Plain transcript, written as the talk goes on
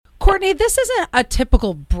Courtney, this isn't a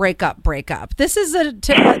typical breakup. This is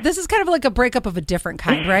this is kind of like a breakup of a different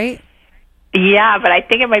kind, right? Yeah, but I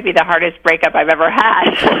think it might be the hardest breakup I've ever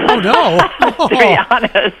had. Oh, no. To be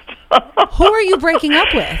honest. Who are you breaking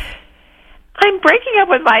up with? I'm breaking up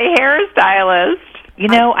with my hairstylist. You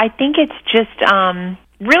know, I think it's just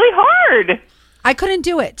really hard. I couldn't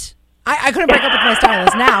do it. I couldn't break up with my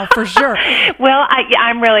stylist now, for sure. Well,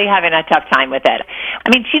 I'm really having a tough time with it. I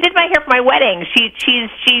mean, she did my hair for my wedding. She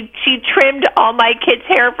trimmed all my kids'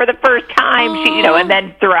 hair for the first time. And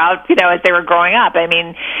then throughout, as they were growing up. I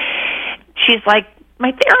mean, she's like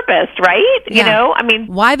my therapist, right? Yeah. I mean,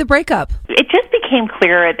 why the breakup? It just became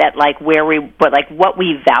clear that what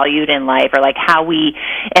we valued in life, or like how we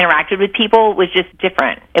interacted with people, was just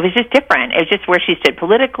different. It was just different. It was just where she stood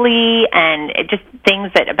politically, and just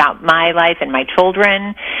things that about my life and my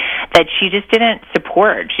children that she just didn't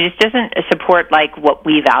support. She just doesn't support like what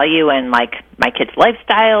we value and like my kids'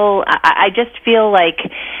 lifestyle. I just feel like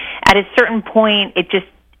at a certain point, it just.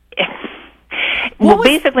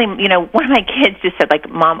 Basically, one of my kids just said, like,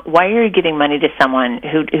 Mom, why are you giving money to someone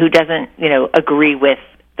who doesn't, agree with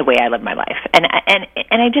the way I live my life? And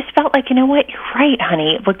I just felt like, you know what, you're right,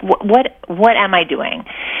 honey. Like, what am I doing?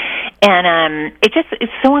 And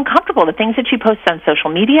it's so uncomfortable. The things that she posts on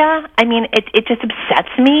social media, I mean, it just upsets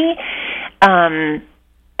me. And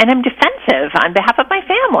I'm defensive on behalf of my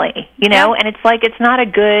family, Yeah. And it's like it's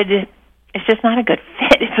just not a good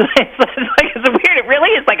fit. It's weird. It really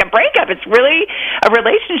is like a breakup. It's really a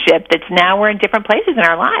relationship that's now we're in different places in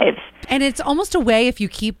our lives. And it's almost a way, if you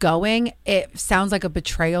keep going, it sounds like a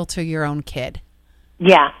betrayal to your own kid.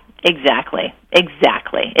 Yeah, exactly.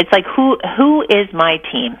 It's like, who is my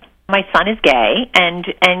team? My son is gay, and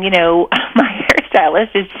my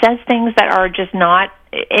hairstylist says things that are just not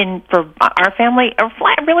in for our family. I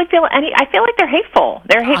feel like they're hateful.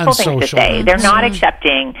 They're hateful things to say. They're not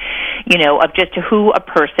accepting, of just who a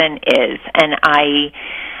person is, and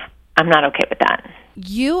I'm not okay with that.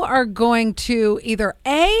 You are going to either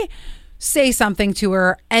say something to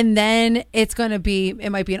her, and then it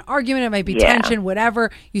might be an argument, it might be tension,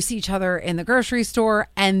 whatever. You see each other in the grocery store,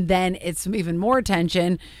 and then it's even more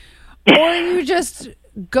tension. Or you just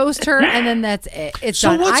ghost her, and then that's it. It's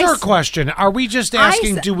done. So what's our question? Are we just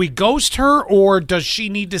asking, do we ghost her, or does she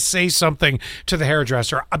need to say something to the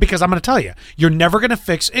hairdresser? Because I'm going to tell you, you're never going to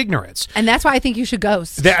fix ignorance. And that's why I think you should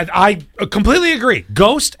ghost. I completely agree.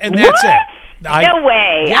 Ghost, and that's it. No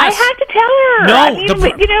way. Yes. I had to tell her. No.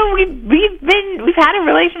 I mean, we've had a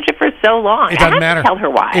relationship for so long. It doesn't matter. To tell her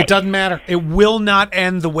why. It doesn't matter. It will not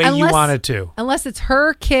end the way you want it to. Unless it's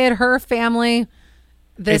her kid, her family.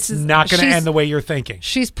 It's not going to end the way you're thinking.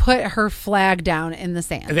 She's put her flag down in the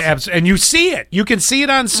sand. And you see it. You can see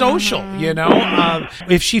it on social,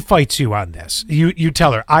 if she fights you on this, you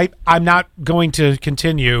tell her, I'm not going to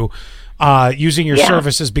continue using your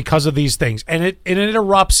services because of these things. And it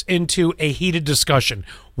erupts into a heated discussion.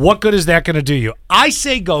 What good is that going to do you? I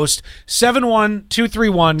say ghost,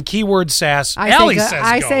 71231, keyword sass. Ellie says ghost.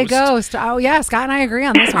 I say ghost. Oh, yeah, Scott and I agree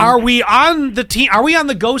on this one. Are we on the team? Are we on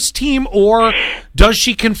the ghost team, or does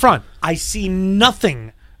she confront? I see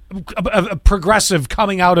nothing progressive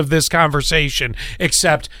coming out of this conversation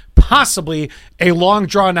except possibly a long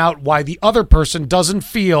drawn out why the other person doesn't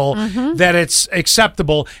feel that it's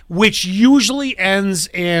acceptable, which usually ends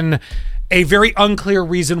in a very unclear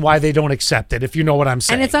reason why they don't accept it, if you know what I'm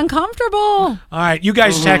saying. And it's uncomfortable. All right, you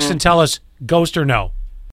guys text and tell us ghost or no.